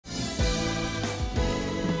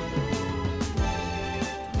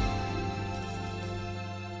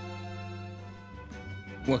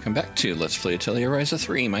Welcome back to Let's Play Atelier Ryza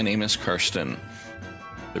 3. My name is Karsten.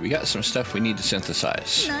 So we got some stuff we need to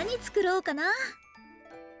synthesize.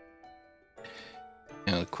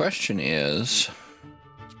 Now the question is...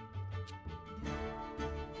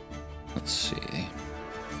 Let's see...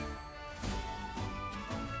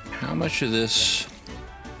 How much of this...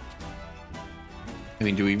 I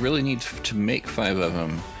mean, do we really need to make 5 of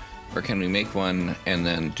them? Or can we make one and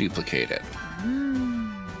then duplicate it?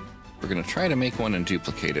 We're going to try to make one and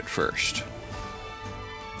duplicate it first.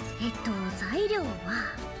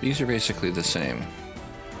 These are basically the same.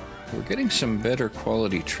 We're getting some better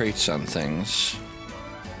quality traits on things.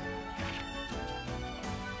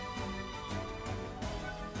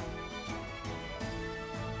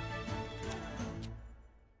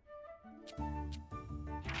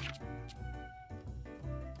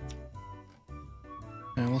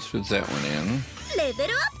 And let's put that one in.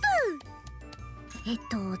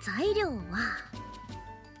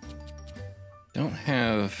 Don't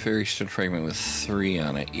have fairy stone fragment with 3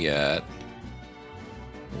 on it yet.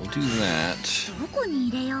 We'll do that.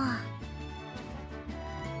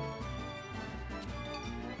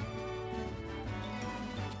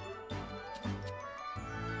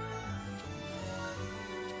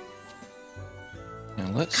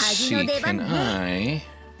 Now let's see, can I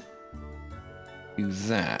do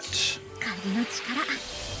that?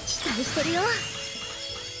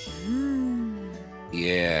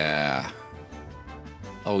 Yeah.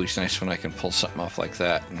 Always nice when I can pull something off like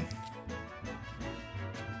that.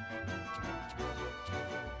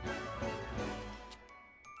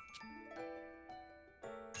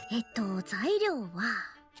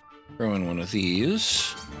 Throw in one of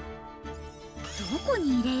these.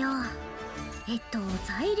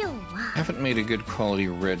 Haven't made a good quality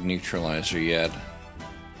red neutralizer yet.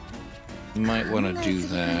 Might want to do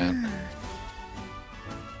that.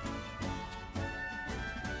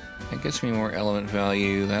 That gets me more element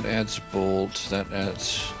value. That adds bolt. That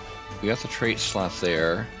adds... We got the trait slot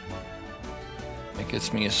there. That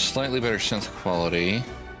gets me a slightly better synth quality.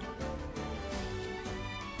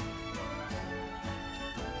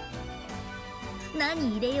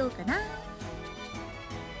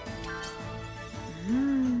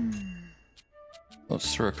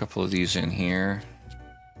 Let's throw a couple of these in here.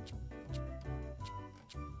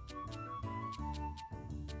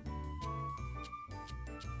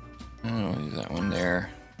 Oh, leave that one there.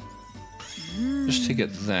 Just to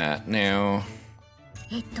get that. Now,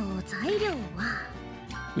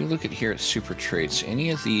 we look at here at super traits. Any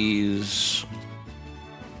of these...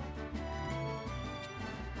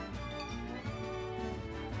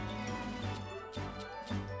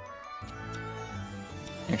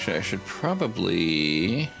 Actually, I should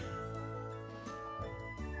probably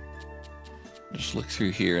just look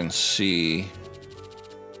through here and see.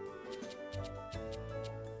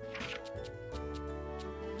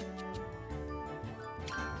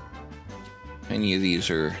 Any of these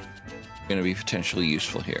are going to be potentially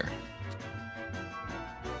useful here.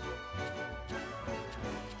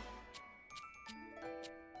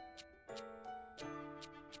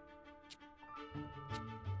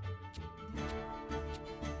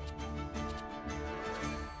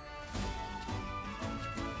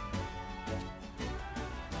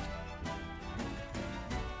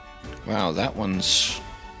 Wow, that one's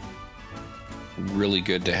really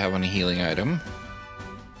good to have on a healing item.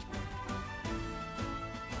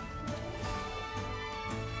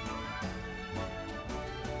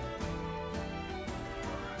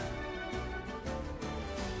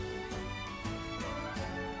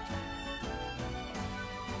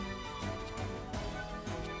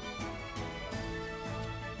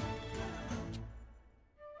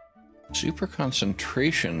 Super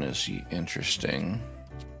concentration is interesting.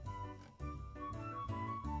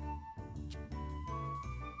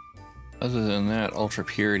 Other than that, ultra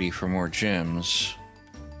purity for more gems.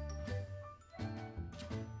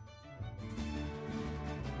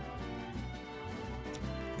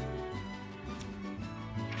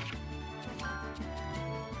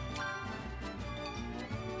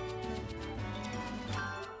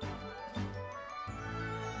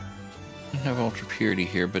 I don't have ultra purity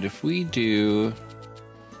here, but if we do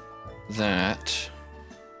that,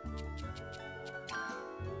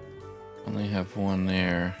 only have one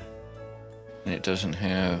there. And it doesn't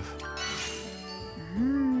have...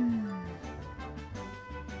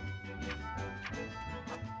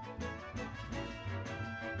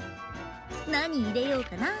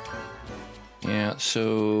 Yeah,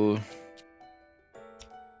 so...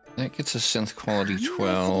 That gets a synth quality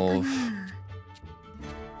 12. I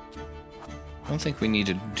don't think we need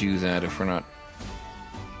to do that if we're not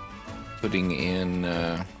putting in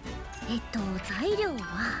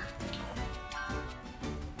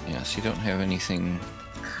Yes, you don't have anything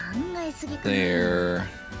there.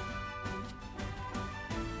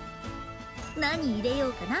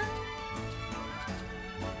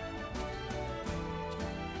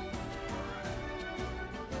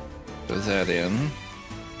 Throw that in.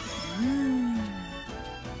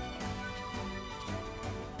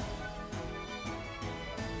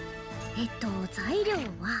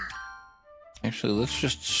 Actually, let's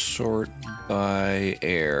just sort by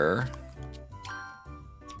air.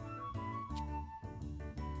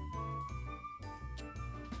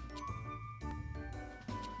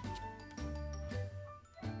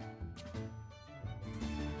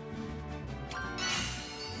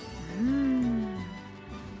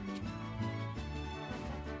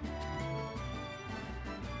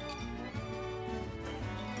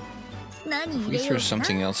 If we throw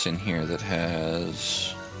something else in here that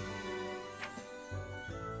has...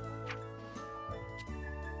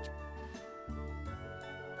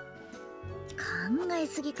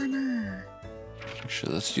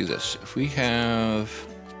 Actually, let's do this. If we have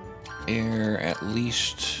air at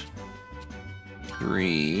least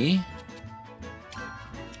 3...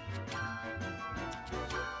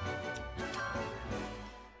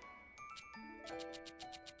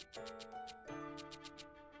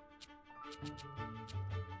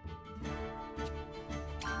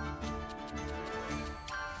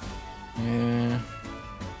 Yeah.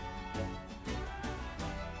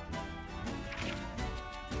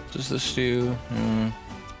 What does this do?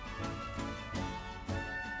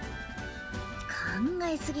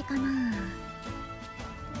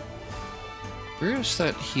 Where is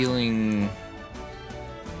that healing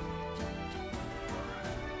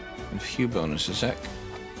and few bonuses? That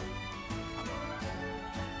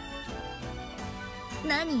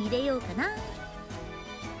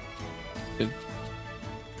good.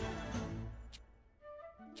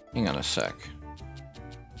 Hang on a sec.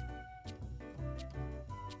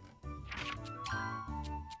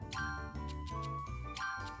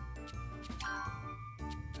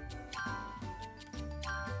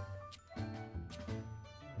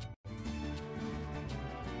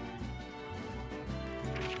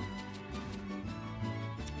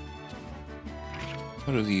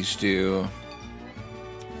 What do these do?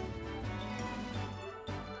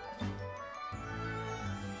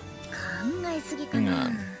 Hang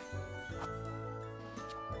on.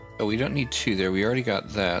 Oh, we don't need 2 there. We already got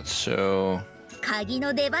that, so...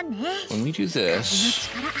 When we do this...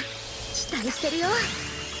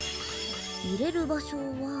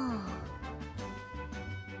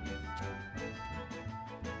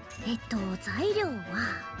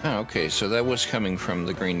 Oh, okay, so that was coming from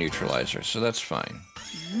the green neutralizer, so that's fine.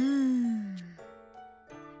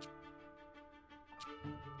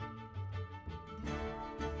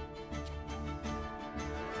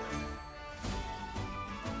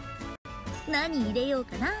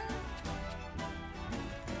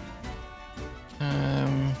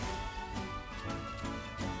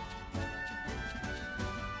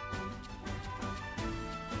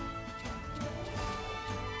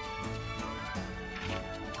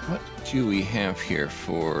 What do we have here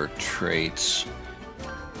for traits?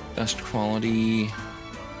 Best quality.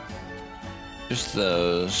 Just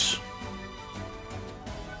those.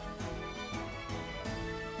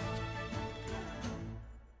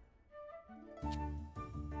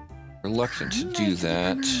 Reluctant to do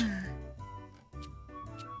that.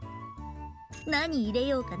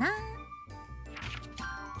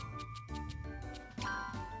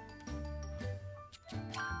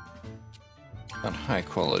 Not high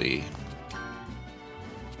quality.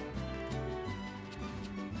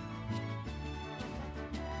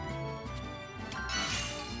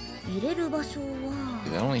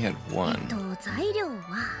 I only had 1.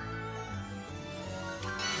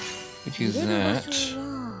 We do that.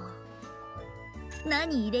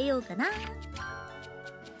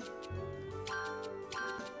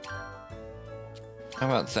 How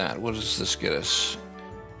about that? What does this get us?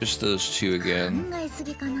 Just those 2 again.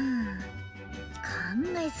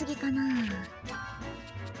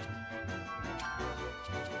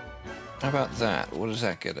 How about that? What does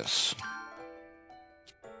that get us?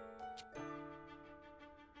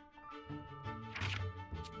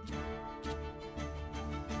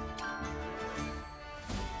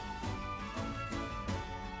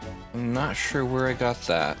 I'm not sure where I got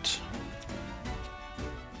that.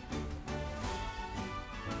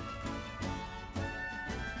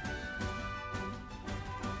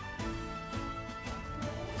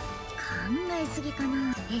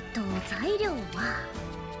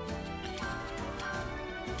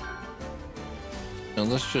 No,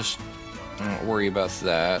 let's just not worry about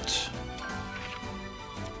that.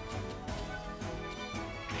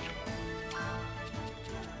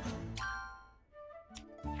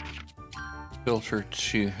 filter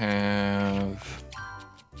to have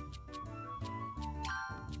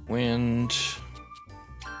wind.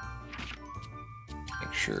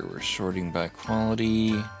 Make sure we're sorting by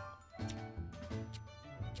quality.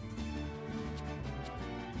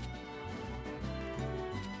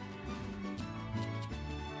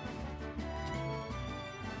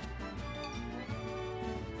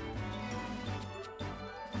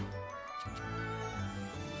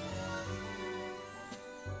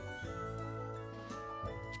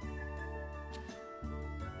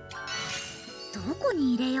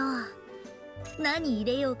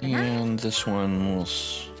 And this one will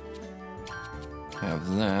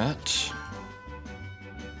have that.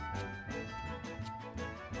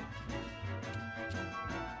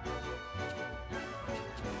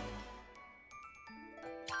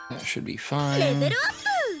 That should be fine.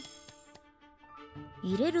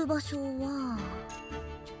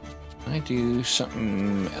 I do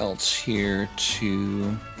something else here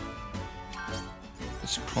to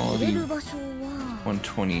this quality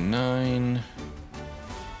 129.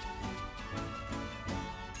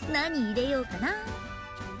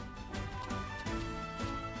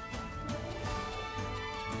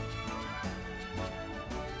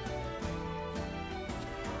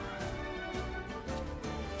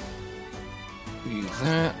 Do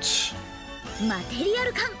that. マテリア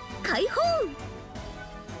ル感解放。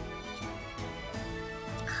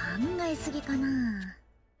考えすぎかな。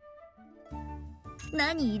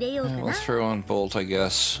何入れようかな。 We'll throw on bolt, I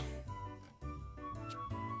guess.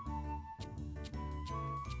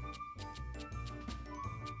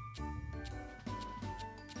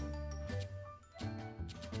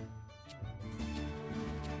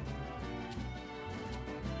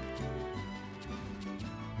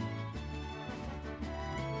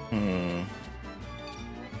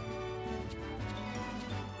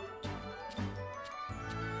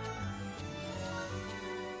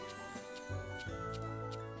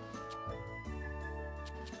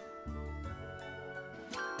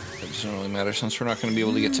 It doesn't really matter since we're not going to be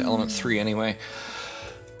able to get to element 3 anyway.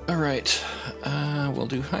 Alright, we'll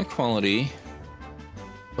do high quality.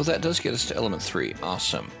 Well, that does get us to element 3.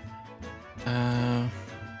 Awesome.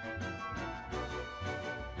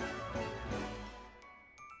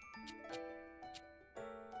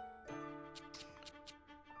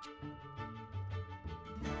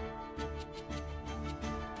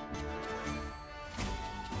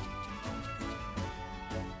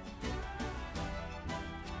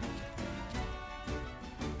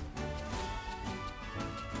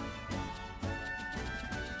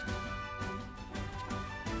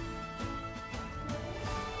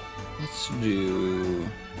 Let's do...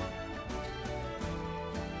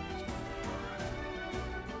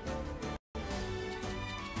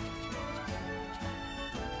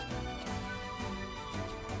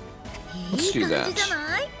 Let's do that.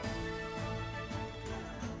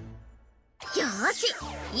 よし、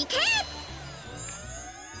行け。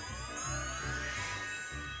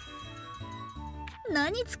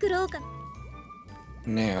何作ろうか。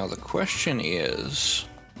 Now the question is...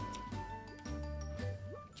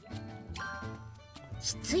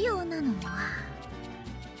 必要なのは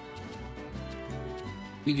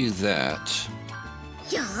We do that.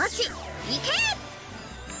 よし、行け。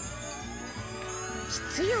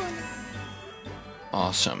必要な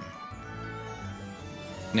Awesome.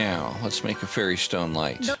 Now, let's make a fairy stone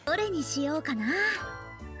light. どれにしようかな。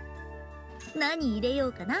何入れよ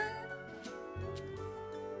うかな。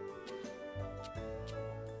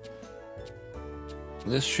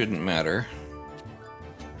 This shouldn't matter.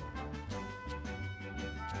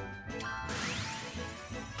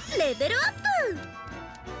 レベルアップ。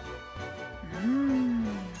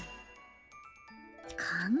考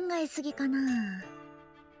えすぎかな。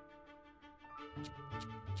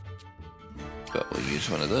 But we'll use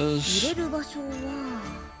one of those. 入れる場所は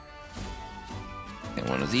And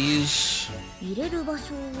one of these. 入れる場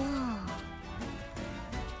所は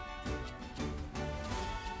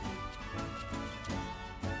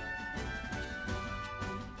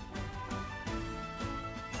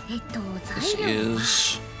材 This 料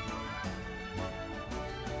is...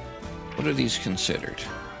 What are these considered?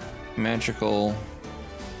 Magical...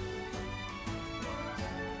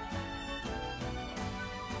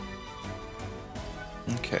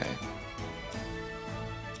 Okay.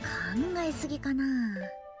 考えすぎかな。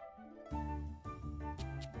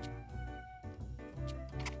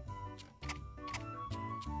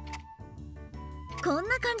こん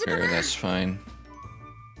な感じか Sure, な。 that's fine.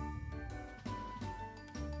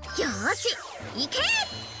 よし、行け。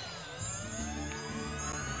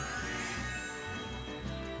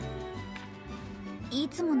い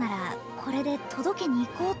つもならこれで届けに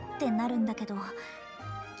行こうっってなるんだけど、今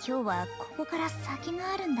日はここから先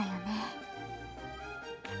があるんだよね。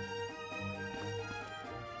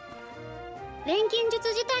錬金術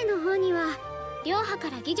自体の方には両派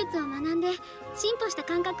から技術を学んで進歩した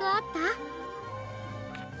感覚はあっ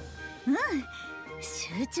た？うん、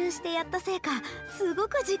集中してやったせいかすご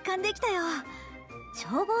く実感できたよ。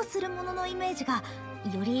調合するもののイメージが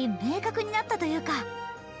より明確になったというか。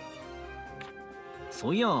そ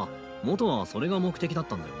ういや元はそれが目的だっ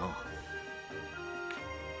たんだよな。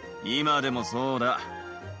今でもそうだ。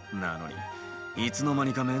なのにいつの間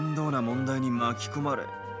にか面倒な問題に巻き込まれ、いや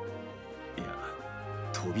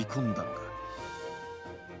飛び込んだのか。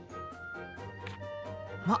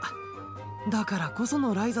ま、だからこそ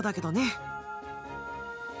のライザだけどね。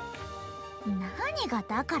何が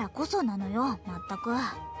だからこそなのよ、まったく。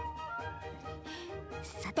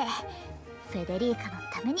さて、フェデリーカの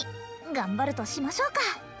ために頑張るとしましょうか。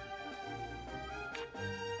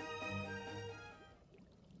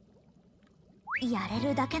やれ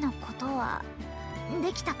るだけのことは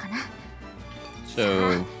できたかな。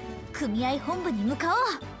So, 組合本部に向かおう。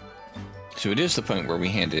 so it is the point where we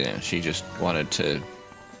handed in. She just wanted to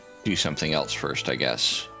do something else first, I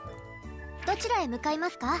guess. どちらへ向かいま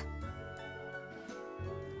すか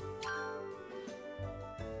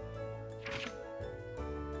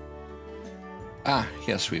？Ah,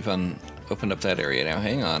 yes, we've opened up that area now.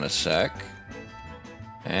 Hang on a sec.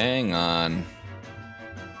 Hang on.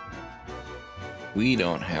 We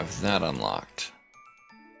don't have that unlocked.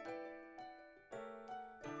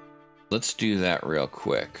 Let's do that real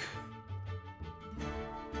quick.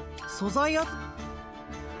 素材や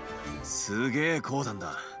すげえ鉱山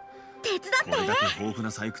だ。手伝って。これだけ豊富な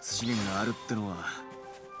採掘資源があるってのは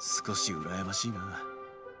少し羨ましいな。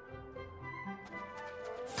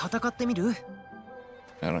戦ってみる？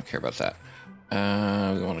 I don't care about that.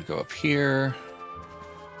 We want to go up here.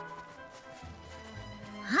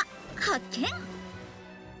 あ、発見。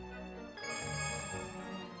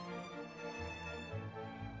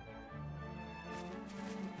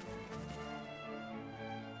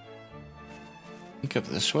Think up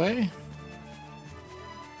this way?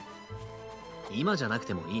 今じゃなく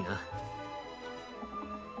てもいいな。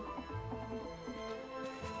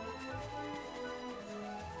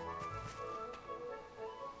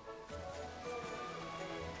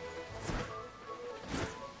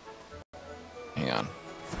Hang on.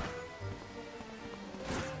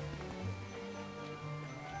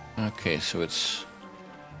 Okay, so it's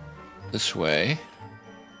this way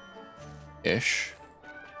ish.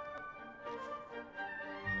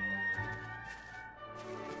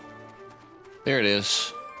 There it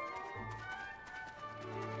is.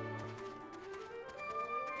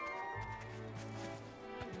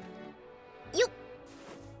よっ。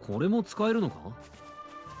これも使えるのか？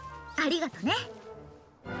ありがとね。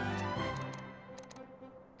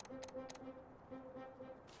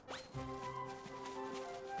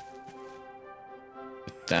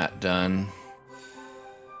Get that done.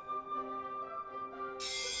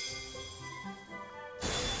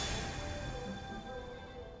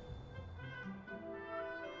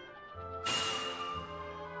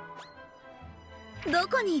 ど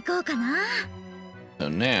こに行こうかな。 So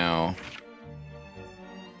now,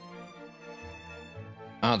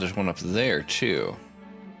 there's one up there too.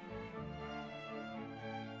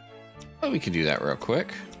 Well, we could do that real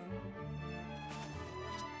quick.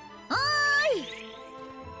 おーい。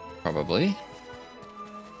 Probably.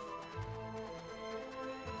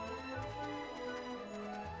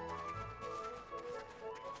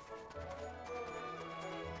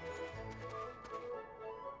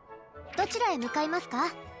 どちらへ向かいます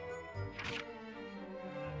か？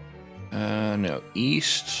 No,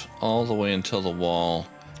 east all the way until the wall,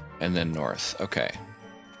 and then north. Okay.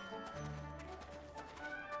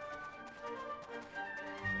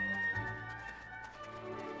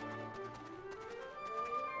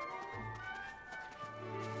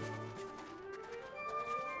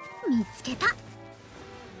見つけ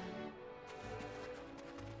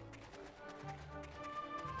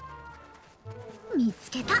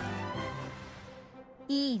た。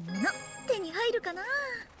いいもの手に入るかな。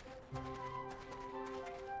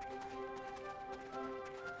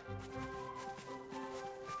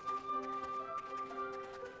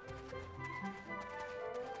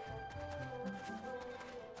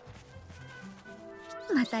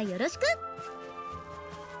またよろしく。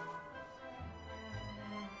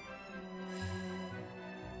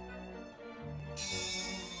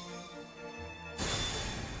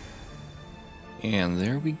And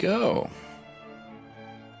there we go.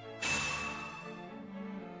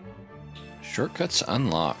 Shortcuts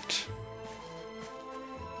unlocked.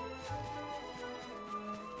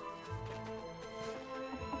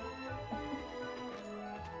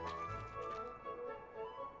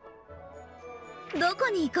 どこ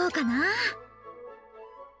に行こうかな。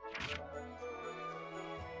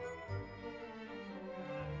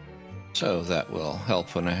So that will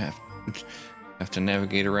help when I have to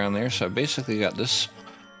navigate around there. So I basically got this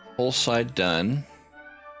whole side done.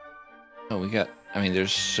 Oh, we got, I mean,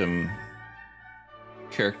 there's some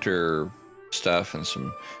character stuff and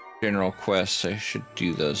some general quests. I should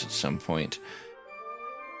do those at some point.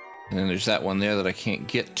 And then there's that one there that I can't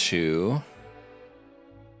get to.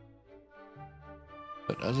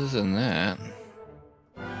 But other than that,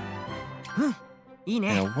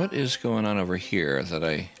 now what is going on over here that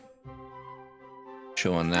I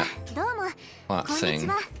showing that どうも plot こんに thing? ち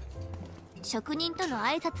は。職人との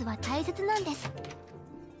挨拶は大切なんです。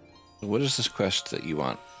 What is this quest that you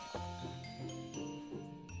want?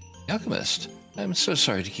 Alchemist, I'm so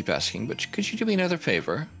sorry to keep asking, but could you do me another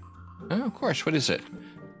favor? Oh, of course, what is it?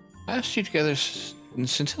 I asked you to gather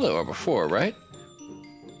scintilla ore before, right?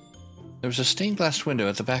 There was a stained glass window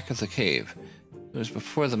at the back of the cave. It was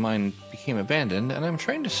before the mine became abandoned, and I'm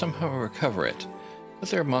trying to somehow recover it. But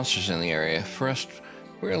there are monsters in the area. For us,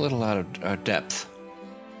 we're a little out of our depth.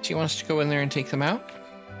 Do you want us to go in there and take them out?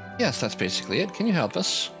 Yes, that's basically it. Can you help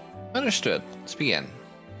us? Understood. Let's begin.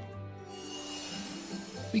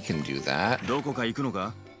 We can do that. どこか行くの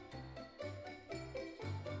か?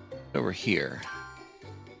 Over here.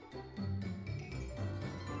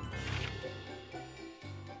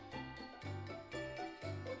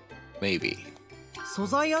 Maybe.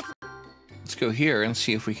 Let's go here and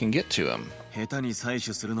see if we can get to him. 下手に採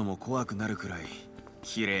取するのも怖くなるくらい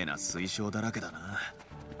綺麗な水晶だらけだな。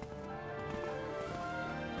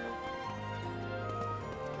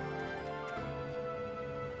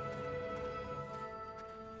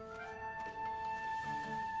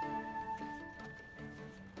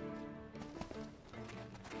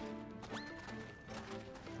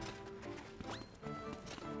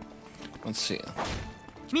Let's see.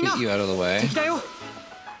 Get you out of the way.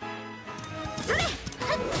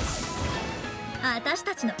 私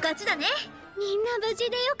たちの勝ちだね。みんな無事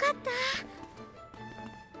でよかっ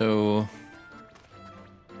た。 So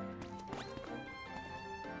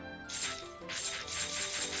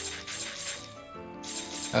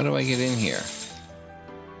how do I get in here?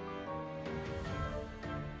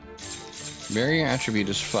 Barrier attribute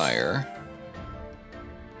is fire.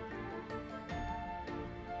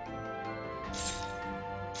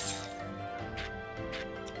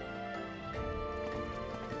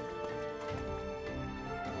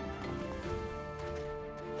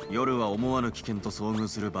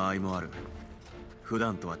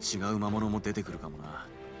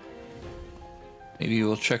 Maybe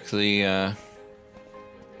we'll check the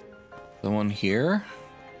one here.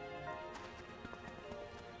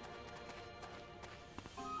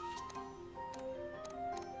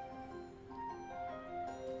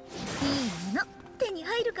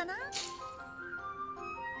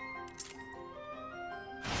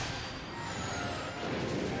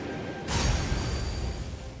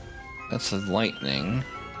 That's the lightning.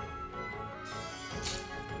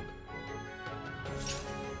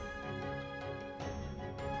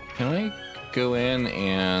 Can I go in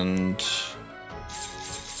and...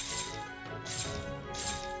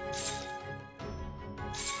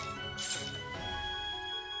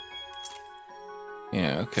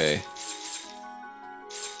 Yeah, okay.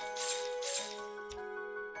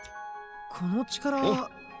 この力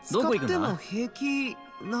使っても平気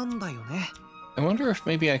なんだよね。 I wonder if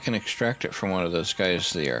maybe I can extract it from one of those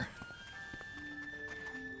guys there.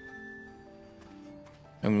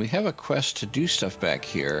 And we have a quest to do stuff back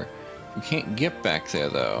here. We can't get back there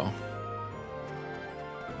though.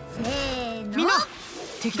 みんな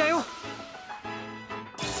敵だよ。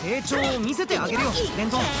成長を見せてあげるよ、レン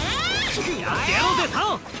トン。やってやろうぜ、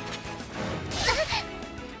タオ。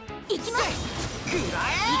行きます。い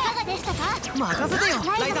かがでしたか？任せてよ、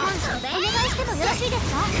ライザー。お願いしてもよろしいです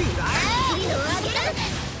か？次のをあげる。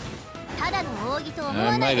ただの扇と思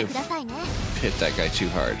わないでくださいね。 Hit that guy too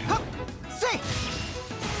hard.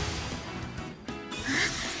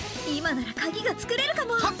 今なら鍵が作れるか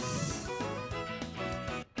も。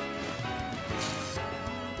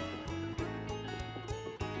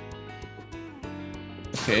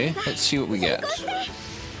 Okay, let's see what we get.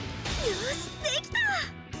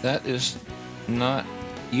 That is not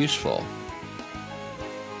useful.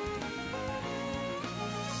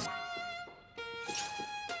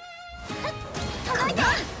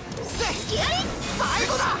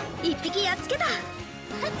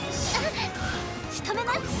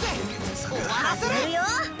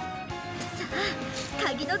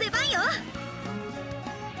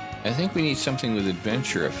 I think we need something with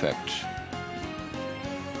adventure effect.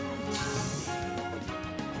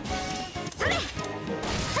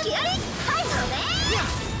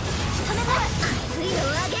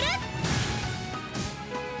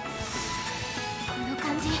 の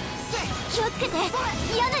感じ気をつけて。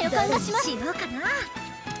嫌な予感がします。しようかな。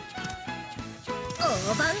大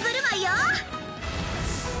盤振る舞いよ。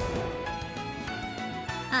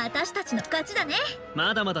私たちの勝ちだね。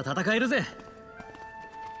まだまだ戦えるぜ。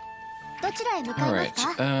どちらへ向かい All ます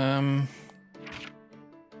right.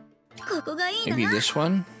 か。ここがいいな。 Maybe this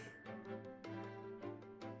one.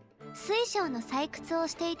 水晶の採掘を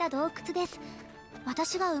していた洞窟です。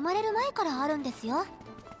私が生まれる前からあるんですよ。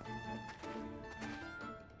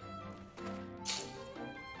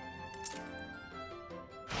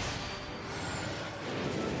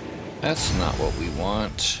That's not what we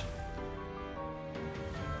want.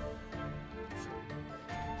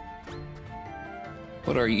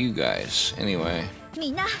 What are you guys, anyway? み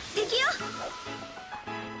んな敵よ。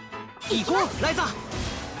行こうライザ。い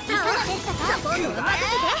かがでしたか。サポートを任せ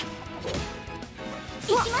て。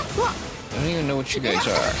行きます。 I don't even know what you guys are.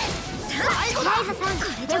 最後だ。ライザさん、こ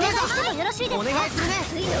れでお願いしてもよろしいですか。お願いするね。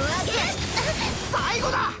水を上げ。最後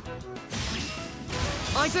だ。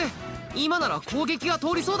あいつ今なら攻撃が通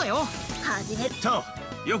りそうだよ。始める。と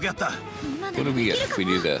よくやった。 What do we get if we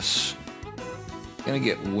do this? Gonna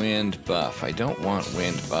get wind buff. I don't want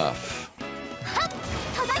wind buff.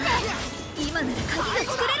 叩いて。今なら鍵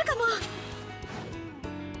が作れるかも。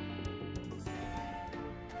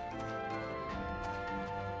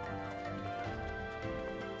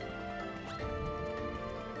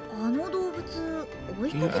あの動物追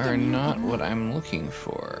い You かけて are みようか not な。 what I'm looking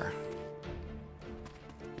for.「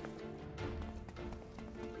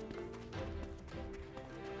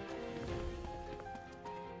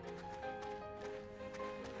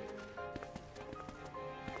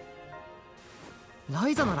ラ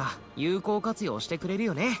イザなら有効活用してくれる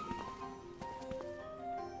よね。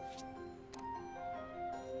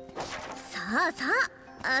さあさ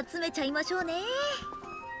あ集めちゃいましょうね。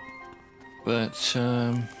 But,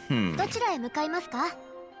 どちらへ向かいますか。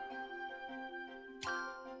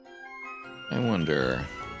 I wonder.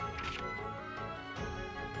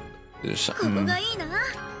 There's ここ something. がいいな。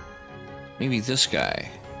 Maybe this guy.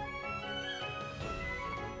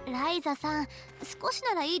 ライザさん、少し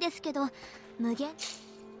ならいいですけど、無限。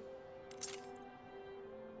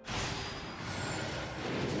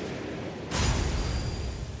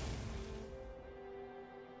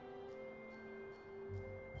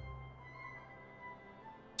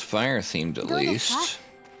 It's fire themed at どうですか。 least.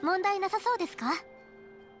 問題なさそうですか。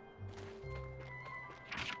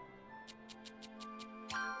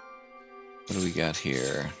 What do we got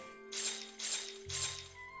here?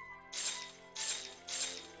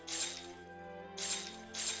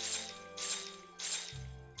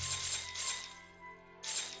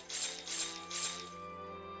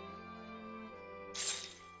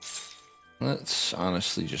 Let's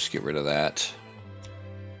honestly just get rid of that.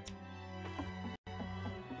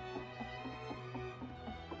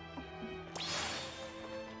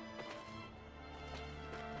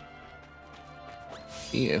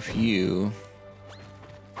 If you,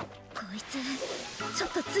 こいつちょっ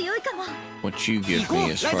と強いかも。 what you give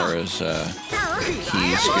me as far as タオ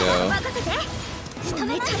keys go. 任せて。仕留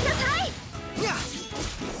めちゃいなさい。いや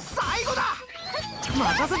最後だ。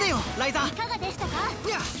任せてよライザ。いかがでしたか。 い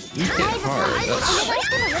や You hit hard. お That's 願いし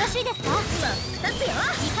てもよろしいですか。真っ二つよ。い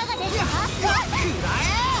かがでしたか。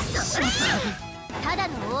それ。ただ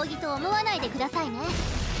の扇と思わないでくださいね。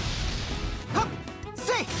はっ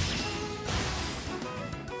せい。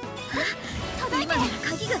今なら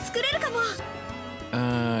鍵が作れるかも。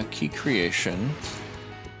 key creation.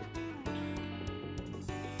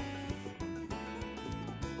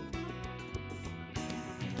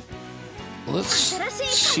 Let's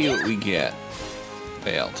see what we get.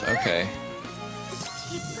 Failed. Okay.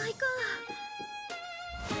 失敗か。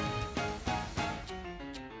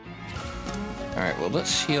 Alright, well,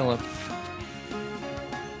 let's heal up.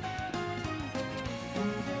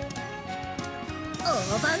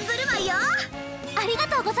 大盤振る舞いよ。ありが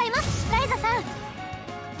とうございます、ライザさん。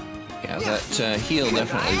 Yeah, that heal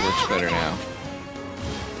definitely works better now.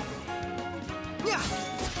 いや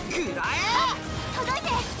くら届いて。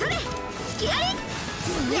それ。隙あり。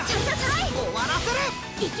めちゃいなさい。え。終わらせる。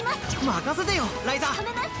行きます。任せてよライザ。止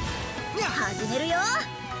めます。始めるよ。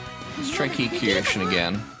 Let's try key creation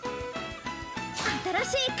again. 新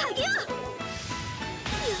しい鍵を。よ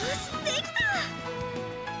し、できた。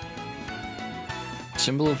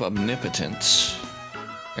 Symbol of omnipotence.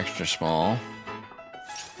 Extra small.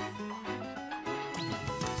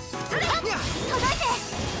 それ。届い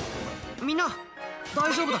て。みんな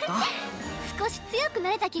大丈夫だった。少し強くな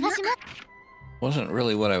れた気がします。 Wasn't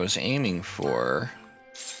really what I was aiming for.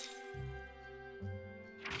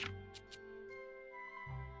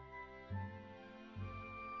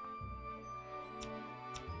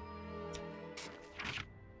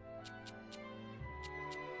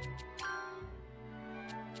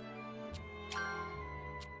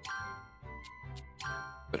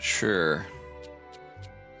 But sure.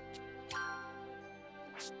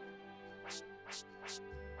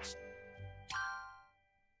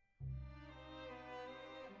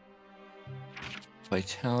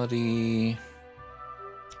 Vitality.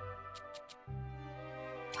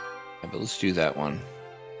 Yeah, but let's do that one.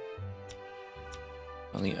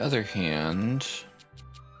 On the other hand,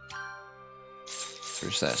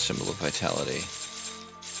 there's that symbol of vitality.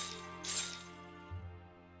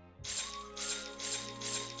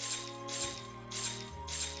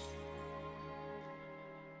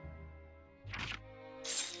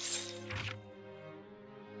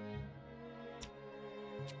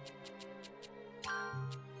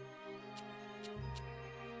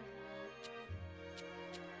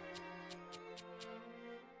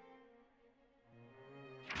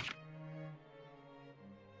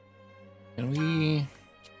 Can we...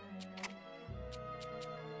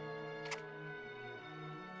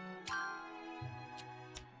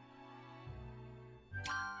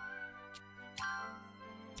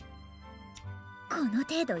この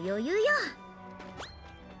程度余裕よ。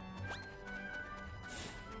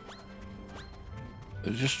I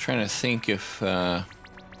was just trying to think if there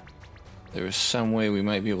was some way we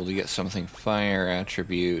might be able to get something fire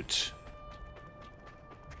attribute.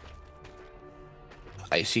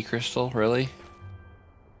 Icy crystal, really?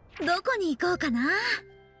 どこに行こうかな。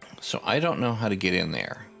 So I don't know how to get in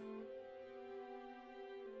there.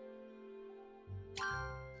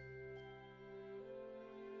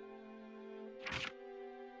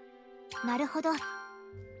 なるほど。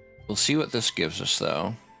 We'll see what this gives us,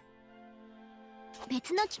 though.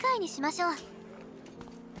 別の機会にしましょう。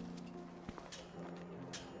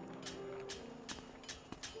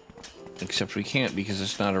 Except we can't because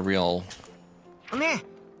it's not a real... ねえ、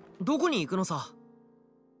どこに行くのさ。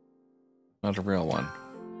 not a real one.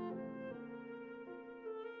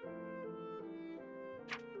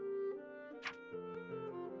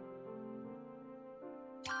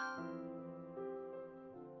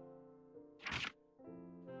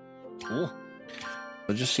 Oh.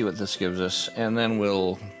 We'll just see what this gives us, and then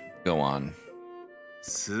we'll go on.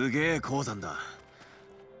 すげえ鉱山だ。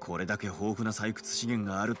これだけ豊富な採掘資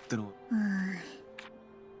源があるっての。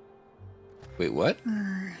Wait, what?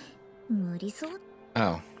 無理そう。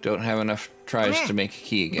 Oh, don't have enough tries to make a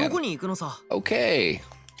key ど again. こに行くのさ。 Okay,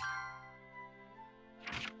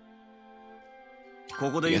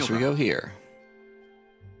 ここでいいの guess we か。 go here.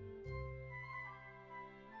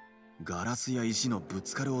 ガラスや石のぶ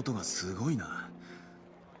つかる音がすごいな。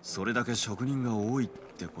それだけ職人が多いっ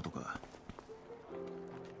てことか。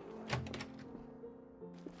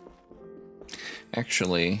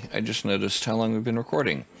Actually, I just noticed how long we've been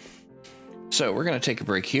recording. So we're going to take a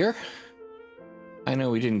break here. I know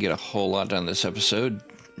we didn't get a whole lot done this episode,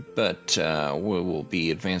 but we will be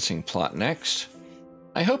advancing plot next.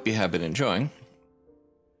 I hope you have been enjoying.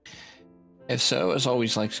 If so, as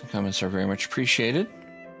always, likes and comments are very much appreciated.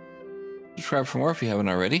 Subscribe for more if you haven't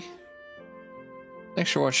already.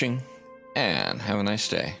 Thanks for watching, and have a nice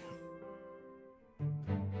day.